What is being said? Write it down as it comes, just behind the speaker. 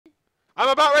I'm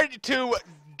about ready to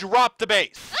drop the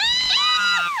base.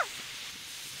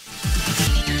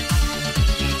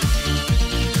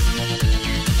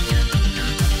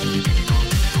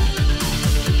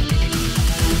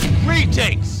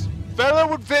 Greetings,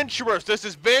 fellow adventurers. This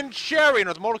is Ben Sherry, and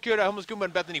with ImmortalKyodai, HomelessGoomba,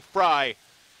 and Bethanyfrye.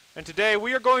 And today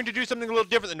we are going to do something a little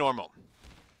different than normal.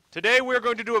 Today we are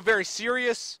going to do a very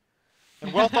serious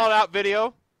and well thought out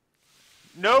video.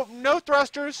 No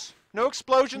thrusters, no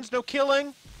explosions, no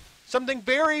killing. Something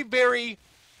very, very,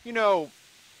 you know,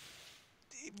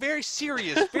 very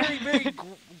serious, very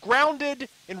grounded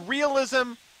in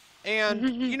realism,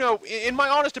 and you know, in my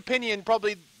honest opinion,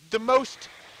 probably the most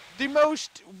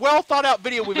well thought out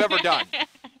video we've ever done.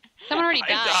 Someone already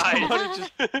died.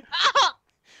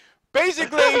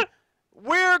 Basically,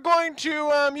 we're going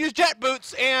to use jet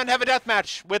boots and have a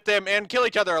deathmatch with them and kill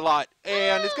each other a lot,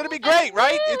 and it's going to be great,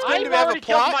 right? It's going to have a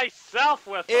plot. Myself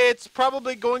with them. It's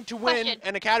probably going to win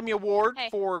an Academy Award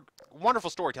for wonderful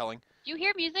storytelling. Do you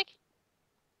hear music?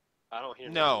 I don't hear.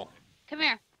 No. Come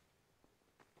here.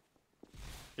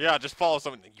 Yeah, just follow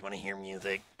someone. You want to hear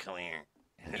music? Come here.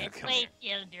 Come here.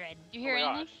 Children. Do you hear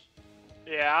English?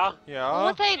 Yeah. Yeah. Well,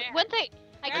 once I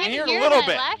can't hear hear a little it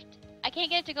bit. left, I can't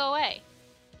get it to go away.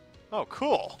 Oh,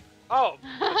 cool. Oh,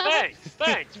 thanks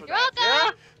for You're that. welcome.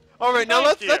 Yeah? All right, now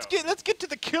let's Thank get to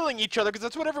the killing each other, because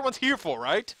that's what everyone's here for,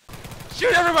 right?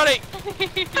 Shoot everybody! This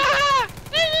is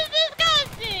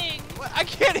disgusting. What? I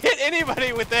can't hit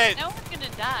anybody with it. No one's gonna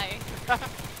die.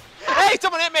 Hey,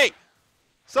 someone hit me!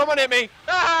 Someone hit me!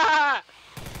 Ah!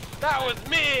 That was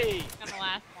me. It's gonna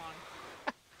last long.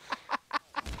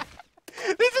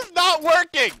 This is not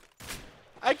working!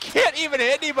 I can't even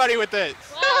hit anybody with this!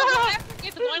 Well, whoever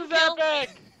gets one kill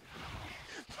wins.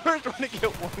 First one to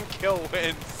get one kill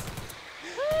wins.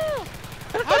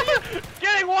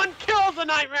 Getting one kill is a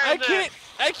nightmare. I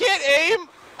can't aim!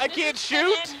 I can't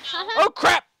shoot! Oh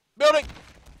crap! Building!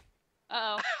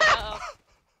 Uh-oh. Uh-oh.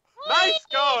 Nice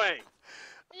going.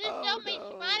 This is so much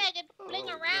fun. I can fling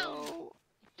around. No.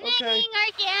 Flinging Okay.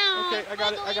 around. Okay, I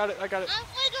got it. I'm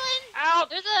wiggling. Out.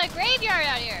 There's a graveyard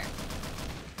out here.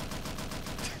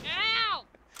 Ow!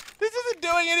 This isn't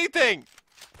doing anything!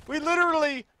 We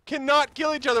literally cannot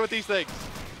kill each other with these things.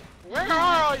 Where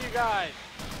are all you guys?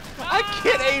 I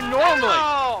can't aim normally.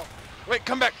 Ow! Wait,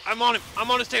 come back. I'm on him.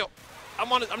 I'm on his tail. I'm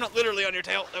not literally on your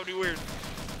tail. That would be weird.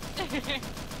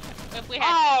 If we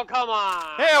had Oh, come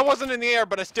on. Hey, I wasn't in the air,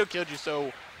 but I still killed you,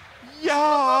 so...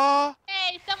 Yeah!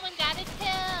 Hey, someone got a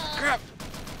kill. Crap!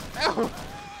 Ow!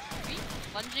 Are you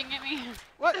lunging at me?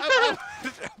 What? I'm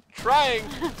trying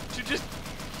to just...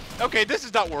 Okay, this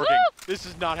is not working. This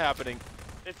is not happening.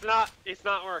 It's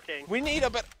not working. We need a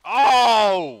bit...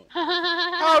 Oh!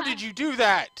 How did you do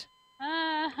that?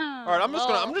 Alright,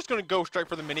 I'm just gonna go straight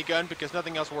for the minigun because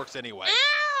nothing else works anyway.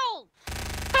 Ow!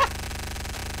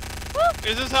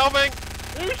 Is this helping?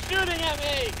 Who's shooting at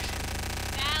me?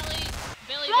 Sally,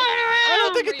 Billy, I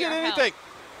don't think it did anything.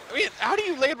 I mean, how do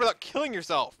you land without killing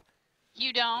yourself?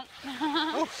 You don't.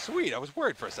 Oh, sweet. I was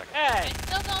worried for a second. I Hey.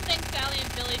 still don't think Sally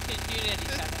and Billy should shoot at each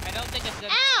other. I don't think it's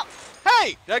good. Ow!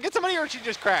 Hey! Did I get somebody or did she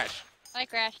just crash? I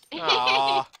crashed.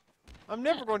 Aw. I'm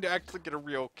never going to actually get a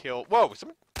real kill. Whoa,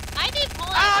 someone... I need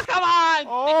bullets. Oh, come on.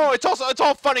 Oh, it's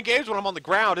all fun and games when I'm on the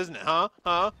ground, isn't it, huh?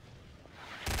 Huh?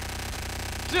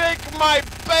 Take my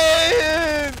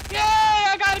base! Yay,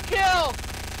 I got a kill.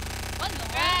 What in the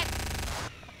heck?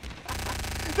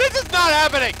 This is not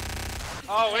happening!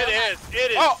 Oh, it is.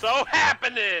 It is Oh. so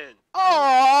happening.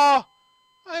 Aww!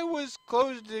 I was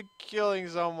close to killing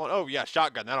someone. Oh yeah,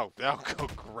 shotgun. That'll go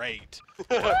great.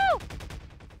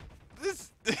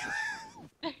 This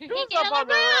Who's up on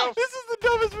the roof? this is the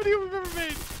dumbest video we've ever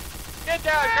made. Get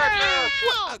down, Cartoon.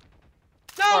 Ow!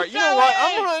 All right, you know what?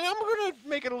 I'm gonna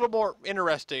make it a little more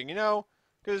interesting. You know,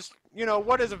 because you know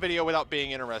what is a video without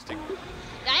being interesting?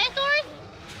 Dinosaurs?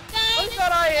 What's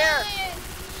that I hear?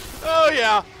 Oh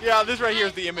yeah. This right here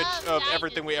is the image of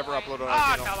everything we ever uploaded on our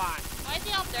Ah, channel. come on. Why is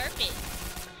he all derpy?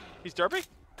 He's derpy?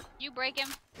 You break him.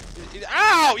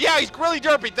 Ow! Yeah, he's really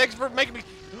derpy. Thanks for making me.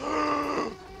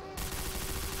 No!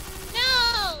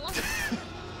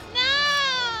 No!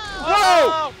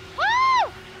 Whoa!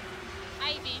 Woo!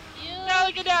 I beat you.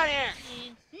 Sally, get down here.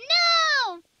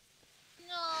 No!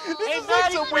 No! This Hey, is like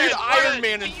buddy, some weird let's Iron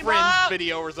Man and team Friends up.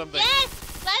 video or something. Yes!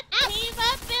 Let's team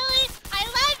up, Billy! I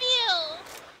love you!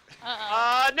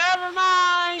 Uh-oh. Never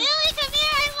mind. Billy, come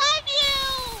here! I love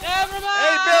you! Never mind.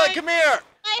 Hey, Billy, come here!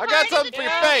 My I got heart something is for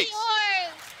your yours. face.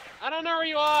 I don't know where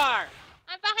you are.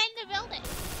 I'm behind the building.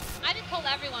 I just told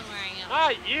everyone where I am.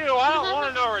 Not you. I don't want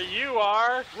to know where you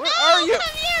are. Where No, are you?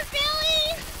 come here,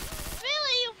 Billy!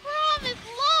 Billy, you promised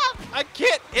love! I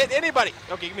can't hit anybody.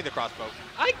 Okay, give me the crossbow.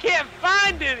 I can't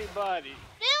find anybody.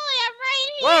 Billy, I'm right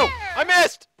Whoa! here. I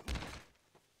missed.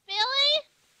 Billy?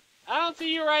 I don't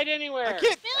see you right anywhere. I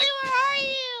can't. Billy, where are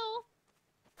you?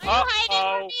 Are you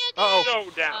hiding from me again? Uh-oh.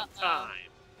 Showdown time.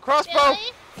 Crossbow.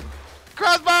 Billy?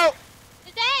 Crossbow.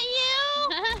 Is that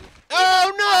you?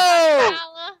 Oh no!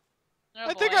 Holla. Oh,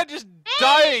 I think boy. I just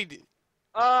died.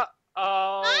 Uh-oh.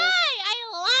 Hi, I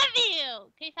love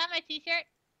you. Can you sign my t-shirt?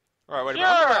 All right, wait a minute.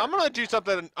 Sure. I'm gonna do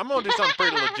something. I'm gonna do something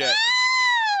pretty legit.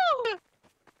 Woo!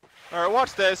 All right,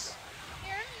 watch this.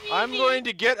 You're I'm mean. going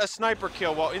to get a sniper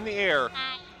kill while in the air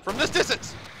Hi. from this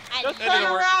distance. Just That turn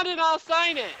didn't work. around and I'll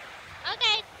sign it.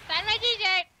 Okay, sign my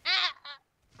t-shirt.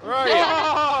 All right.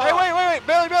 Oh. Hey, wait,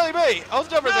 Billy.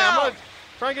 Hold up for a second. I'm No. gonna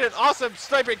try and get an awesome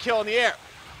sniper kill in the air.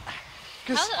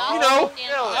 Because How's it you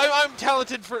know, all? I'm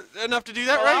talented for enough to do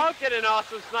that, Well, right? I'll get an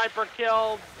awesome sniper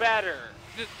kill better.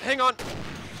 Just hang on.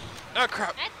 Oh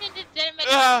crap! That's a legitimate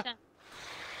Ah. reason.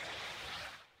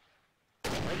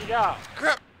 Where'd you go?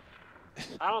 Crap!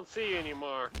 I don't see you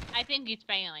anymore. I think he's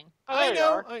failing. Oh, I there you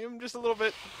know. are. I am just a little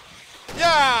bit.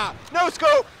 Yeah! No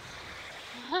scope!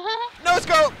 No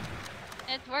scope!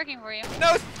 It's working for you.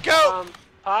 No scope!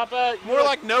 Papa. you More look-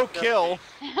 like no kill.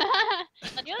 You're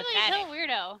You're pathetic. so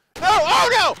weirdo. No! Oh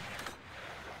no!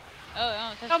 Oh,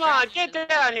 no. It's Come on, get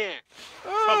down here.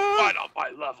 Come Ah. fight on my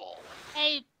level.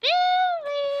 Hey,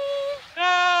 Billy.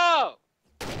 No!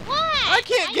 What? I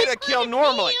can't get a just kill wanna see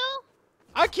normally. you.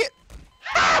 I can't.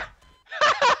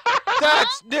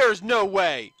 There's no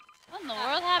way. What in the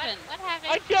world happened? What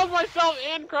happened? I killed myself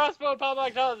and crossbow Papa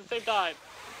at the same time.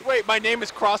 Wait, my name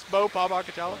is Crossbow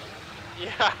Pabakatala?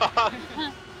 Yeah.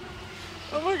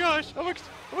 Oh my gosh! Oh my gosh!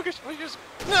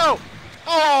 No!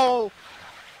 Oh!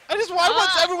 I want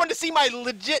everyone to see my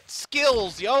legit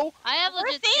skills, yo. I have We're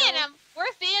legit seeing skills. them. We're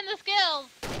seeing the skills.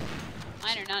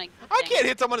 Mine are not existing. I can't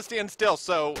hit someone to stand still,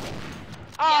 so.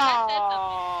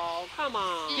 Oh, come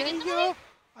on. Did you get Yeah, somebody?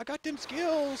 I got them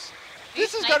skills. you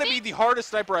This has got to sniping? be the hardest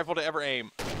sniper rifle to ever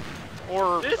aim.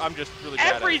 Or This- I'm just really bad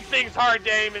at it. Everything's hard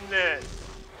to aim in this.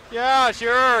 Yeah,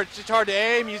 sure. It's just hard to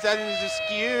aim. Use that as an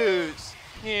excuse.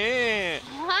 Yeah.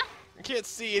 Huh? I can't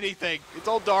see anything. It's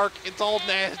all dark. It's all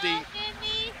nasty. Look at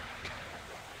me.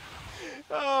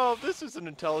 Oh, this is an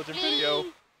intelligent video.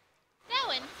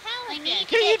 So intelligent.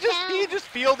 Can you just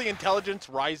feel the intelligence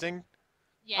rising?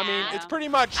 Yeah. I mean, it's pretty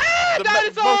much the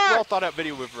dinosaur! most well thought out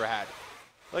video we've ever had.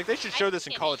 Like, they should show this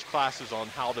in kidding. college classes on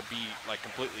how to be, like,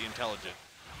 completely intelligent.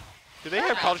 Do they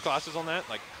have college classes on that?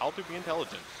 Like, how to be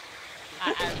intelligent? I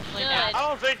really don't. I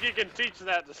don't think you can teach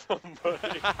that to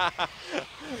somebody.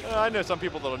 I know some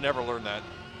people that'll never learn that.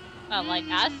 Oh, like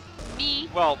us? Me?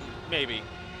 Well, maybe. Is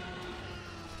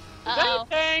that Uh-oh. a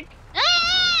tank?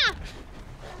 Ah!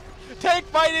 Tank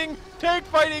fighting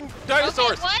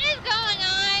dinosaurs. Okay, what is going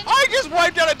on? I just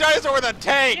wiped out a dinosaur with a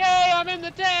tank. Yay, I'm in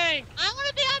the tank. I'm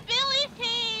gonna be on Billy's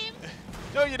team.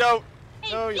 No, you don't.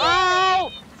 Hey, No, you don't.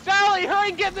 Oh! Sally, hurry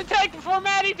and get in the tank before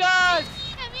Maddie does!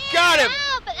 Come here. Got him.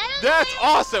 No, but I don't That's know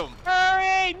awesome.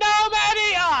 Hurry! No,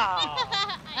 Maddie!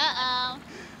 Oh!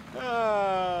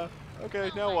 Uh-oh.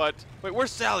 Okay, now what? Wait, where's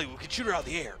Sally? We can shoot her out of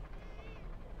the air.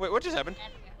 Wait, what just happened?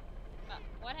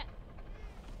 What?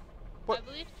 What? I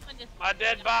believe someone just. My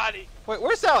dead body. Wait,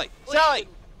 where's Sally? Sally,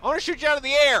 I want to shoot you out of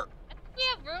the air. I think we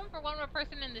have room for one more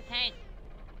person in the tank.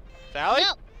 Sally?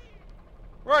 No.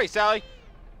 Where are you, Sally?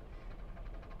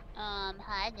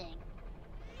 Hiding.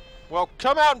 Well,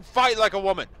 come out and fight like a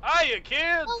woman. Hiya,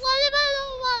 kids! Well, what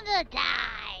about the one to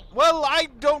die? Well, I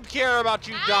don't care about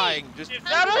you dying. Just Is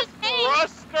that a I'm in the tank.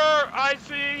 thruster I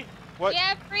see? what? We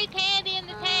have free candy in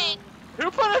the tank.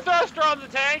 Who put a thruster on the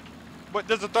tank? What?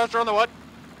 There's a thruster on the what?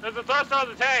 There's a thruster on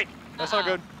the tank. That's not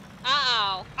good.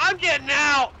 Uh-oh. I'm getting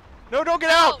out! No, don't get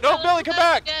out. No, Billy, come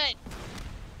back. Good.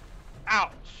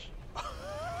 Ouch.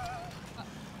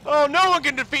 Oh, no one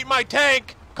can defeat my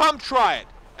tank. Come try it.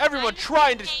 Everyone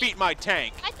try and defeat my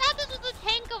tank. I thought this was a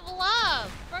tank of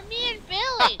love for me and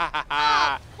Billy.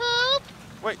 Oh, poop.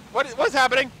 Wait, what's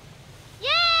happening? Yay!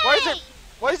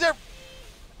 Why is there?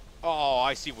 Oh,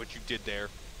 I see what you did there.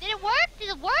 Did it work? Did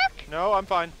it work? No, I'm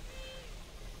fine.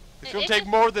 It's It- gonna it take just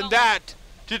more than don't- that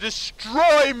to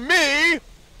destroy me.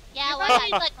 Yeah, You're well, gonna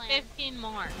need I like planned. 15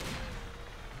 more.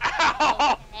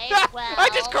 Ow! Hey, well, I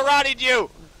just karate'd you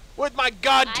with my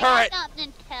gun I turret. got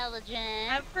something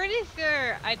intelligent. I'm pretty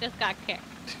sure I just got kicked.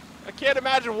 I can't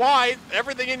imagine why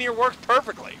everything in here works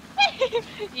perfectly.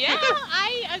 Yeah,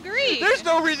 I agree. There's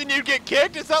no reason you'd get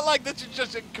kicked. It's not like this is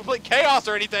just a complete chaos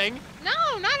or anything. No,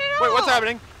 not at all. Wait, what's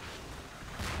happening?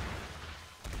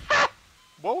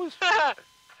 What was?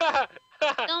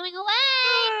 Going away.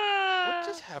 What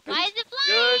just happened? Why is it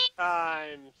Good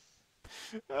flying? times.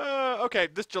 Okay,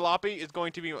 this jalopy is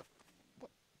going to be... What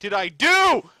did I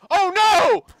do? Oh,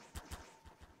 no!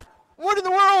 What in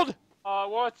the world?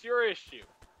 What's your issue?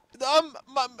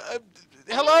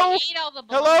 Hello? Ate all the balloons.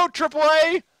 Hello,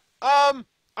 AAA.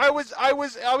 I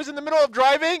was in the middle of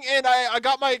driving, and I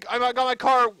got my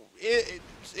car.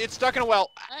 It's stuck in a well,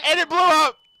 and it blew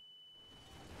up.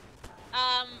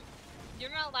 You're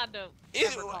not allowed to.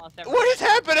 What is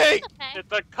happening? Okay.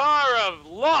 It's a car of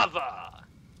lava.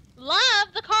 Love?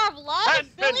 The car of love? Patent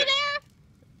Is Billy pending. there?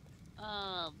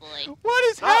 Oh, boy. What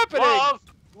is Not happening? love,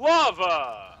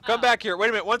 lava. Come back here. Wait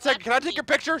a minute. One second. Can I take your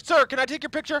picture, sir? Can I take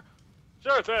your picture?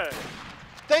 Sure thing.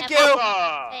 Thank you.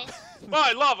 Lava.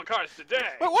 My lava cars today.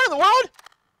 Wait, what in the world?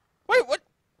 Wait, what?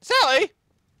 Sally?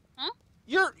 Huh?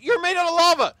 You're made out of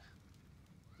lava.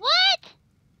 What?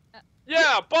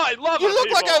 Yeah, buy lava You look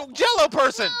people like a Jello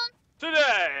person.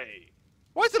 today.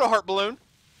 Why is it a heart balloon?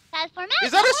 That's for me.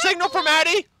 Is that a signal from Maddie?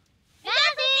 Is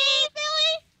that for me,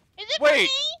 Billy? Is it for Wait, me?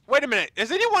 wait a minute.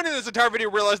 Has anyone in this entire video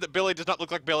realized that Billy does not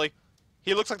look like Billy?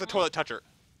 He looks like the toilet toucher.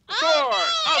 Of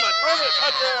course, I'm a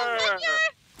toilet toucher.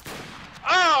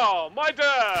 Oh, my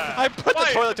dad. I put the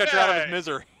Why toilet toucher out of his today?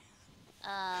 misery.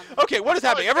 Um, Okay, what is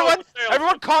happening? Oh, Everyone, it's all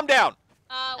everyone, calm down.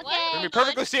 What? Okay. We're gonna be is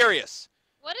perfectly serious.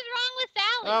 What is wrong with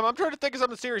Sally? I'm trying to think of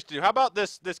something serious to do. How about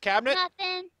this cabinet?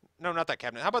 nothing. No, not that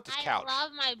cabinet. How about this couch? I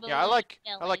love my balloon. Yeah, I like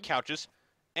Billy. couches.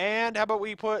 And how about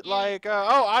we put Yeah. like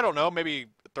oh, I don't know, maybe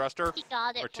a thruster He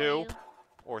got it or for two you.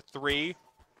 or three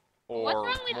What's or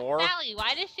wrong with more. Sally?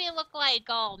 Why does she look like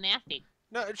all nasty?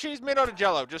 No, she's made out of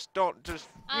Jello. Just you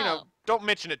know, Oh. don't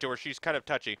mention it to her. She's kind of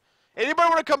touchy. Anybody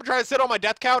want to come try to sit on my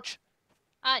death couch?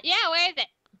 Yeah, where is it?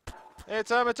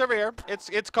 It's over here.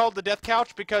 It's called the death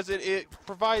couch because it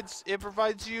provides you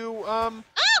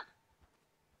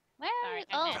Where are Sorry, you?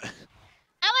 I Oh. missed.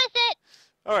 How is it?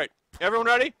 All right, everyone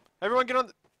ready? Everyone get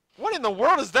on. What in the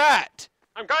world is that?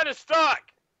 I'm kind of stuck.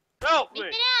 Help me.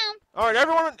 Sit down. All right,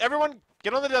 everyone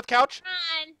get on the death couch.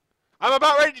 Come on. I'm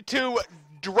about ready to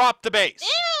drop the base.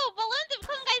 Ew, balloons have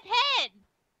come guy's head.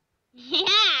 Yeah,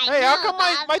 I Hey, how know, come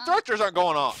my Bob. thrusters aren't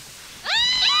going off?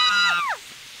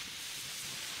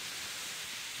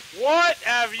 What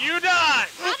have you done?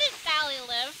 How did Sally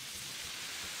live?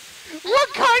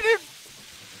 What kind of?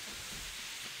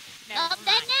 Never Up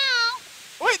there mind.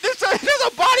 now. Wait, there's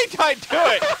a body tied to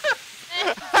it.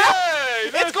 Hey,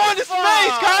 It's this going to is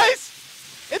space, fun. guys.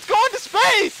 It's going to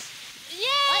space. Yay,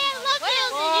 I love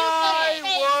Bye,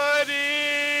 Bills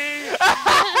Woody. Bye.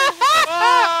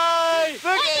 Bye.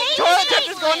 Look, Hey, toilet wait,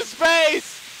 toucher's going to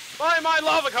space. Buy my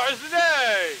lava cars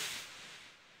today.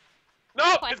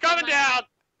 Nope, it's coming down.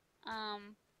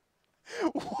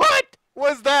 What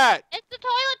was that? It's the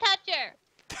toilet toucher.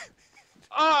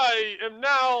 I am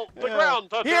now the ground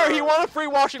toucher. Here, he won a free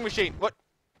washing machine. What?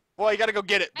 Well, you gotta go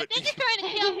get it. I But think it's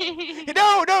trying to kill me.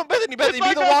 no, Bethany, It's be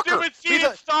like the that walker. stupid Be scene the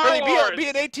in Star Bethany, Wars. be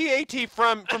an AT-AT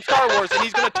from Star Wars, and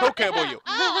he's gonna toe cable you. Oh,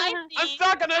 I see. I'm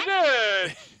stuck in a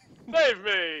ditch. Save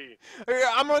me. Here,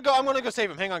 I'm gonna go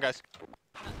save him. Hang on, guys.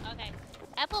 Okay.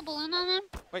 Apple balloon on them?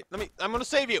 Wait, I'm gonna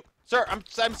save you, sir. I'm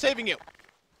saving you,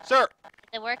 sir.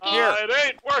 Is it working? Here. It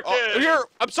ain't working. Oh, here,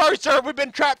 I'm sorry, sir. We've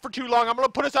been trapped for too long. I'm gonna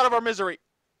put us out of our misery.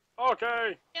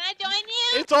 Okay. Can I join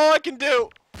you? It's all I can do.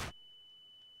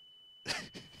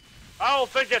 I don't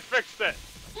think it fixed it.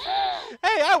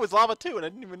 Hey, I was lava too, and I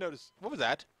didn't even notice. What was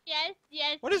that? Yes,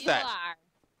 yes. What is you that? Are.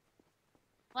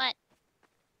 What?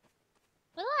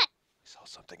 What? I saw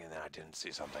something and then I didn't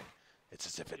see something. It's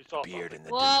as if You it saw appeared something. in the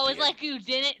Whoa, it's distance, like you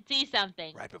didn't see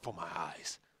something. right before my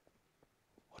eyes.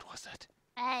 What was that?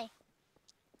 Hey.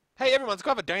 Hey, everyone, let's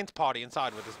go have a dance party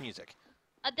inside with this music.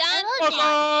 A dance.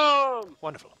 Awesome.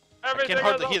 Wonderful. Everything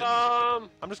hardly is hear them. awesome.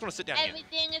 I'm just gonna sit down here.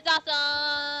 Everything is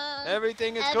awesome.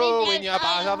 Everything is cool when you're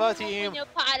part of a When team. you're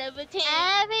part of a team.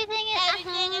 Everything is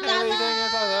Everything is Everything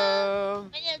is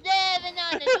awesome. When you're living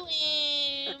on a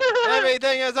dream.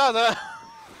 Everything is awesome.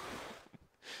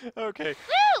 Okay.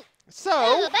 Woo! So,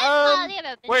 Ooh, best party I've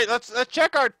ever been wait, let's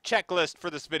check our checklist for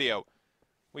this video.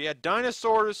 We had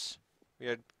dinosaurs, we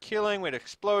had killing, we had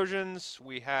explosions,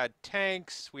 we had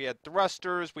tanks, we had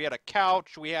thrusters, we had a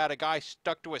couch, we had a guy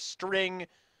stuck to a string,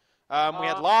 we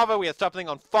had lava, we had something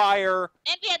on fire,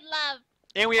 And we had love.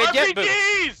 and we had jet boots.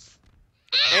 RPGs.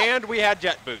 And we had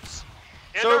jet boots.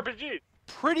 And So- RPGs.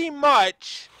 Pretty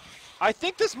much, I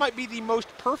think this might be the most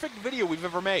perfect video we've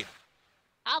ever made.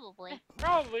 Probably.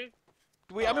 Probably.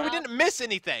 I mean, we didn't miss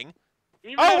anything.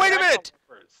 Even Oh, if wait a I minute!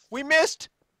 numbers. We missed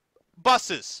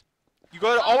buses. You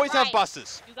gotta Oh, always have right.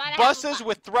 buses. You gotta have Buses a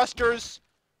with thrusters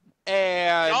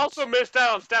and... You also missed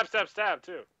out on stab, stab, stab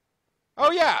too.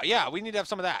 Oh, yeah, we need to have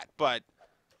some of that. But,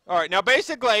 all right, now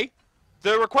basically,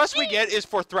 the request we get is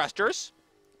for thrusters,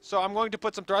 So I'm going to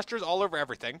put some thrusters all over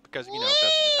everything because, you know, that's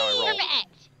just how I roll.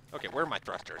 Perfect. Okay, where are my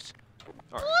thrusters?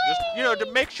 All right, just, you know,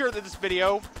 to make sure that this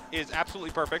video is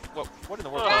absolutely perfect. What in the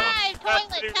world is going on? Drive, That's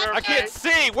toilet, pretty touch I can't it.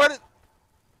 see. What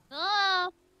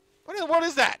Oh. what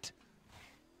is that?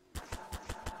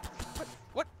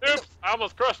 What? Oops, I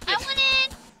almost crushed I it. went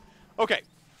in. Okay,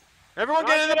 everyone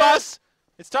get in the Not yet. bus.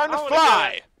 It's time to I wanna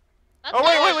fly. get Let's Oh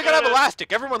wait, go. we gotta have Good.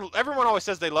 elastic. Everyone always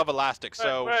says they love elastic,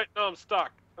 so Wait, no, I'm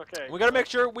stuck. Okay. we gotta make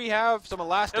sure we have some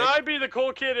elastic. Can I be the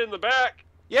cool kid in the back?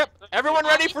 Yep. Everyone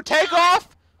ready for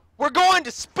takeoff? We're going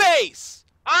to space.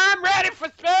 I'm ready for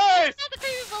space! Not the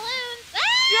creepy balloons.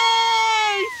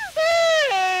 Yay!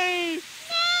 Space!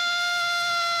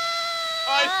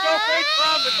 I still think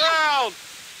on the ground.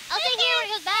 I'll take it when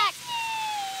it goes back.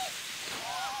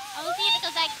 I will see if it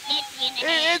goes back. Get me in the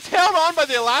head. It's held on by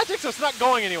the elastic, so it's not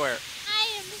going anywhere.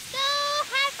 I am so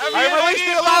happy. I released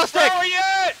the elastic. Power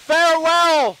yet?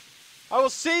 Farewell. I will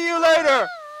see you later.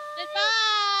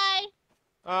 Goodbye.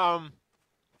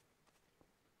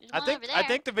 There's one over there. I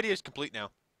think the video is complete now.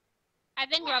 I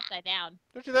think we're upside down.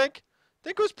 Don't you think? I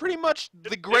think it was pretty much the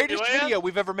Did greatest you land? video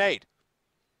we've ever made.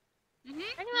 Pretty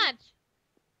much.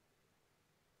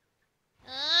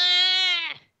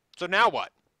 So now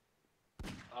what?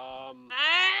 I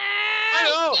Hey,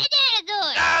 know. get that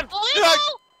door. Ah, Oh, Doug.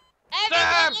 no.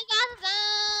 Everything is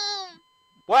awesome.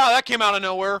 Wow, that came out of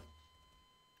nowhere.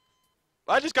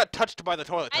 I just got touched by the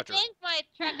toilet I toucher. think my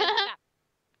truck is stopped.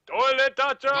 Toilet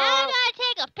toucher! Now I gotta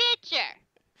take a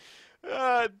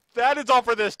picture. That is all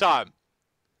for this time.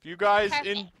 If you guys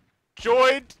Perfect.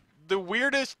 enjoyed the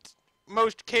weirdest,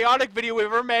 most chaotic video we've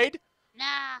ever made,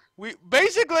 Nah.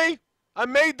 I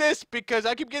made this because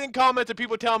I keep getting comments and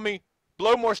people telling me,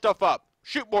 blow more stuff up,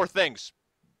 shoot more things,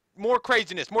 more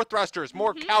craziness, more thrusters,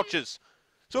 more couches.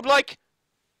 So I'm like,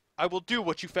 I will do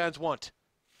what you fans want,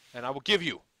 and I will give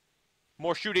you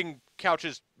more shooting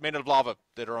couches made out of lava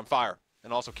that are on fire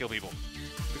and also kill people.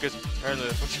 Because apparently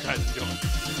that's what you guys are doing.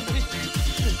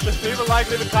 Just leave a like,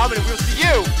 leave a comment, and we'll see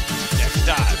you next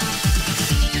time.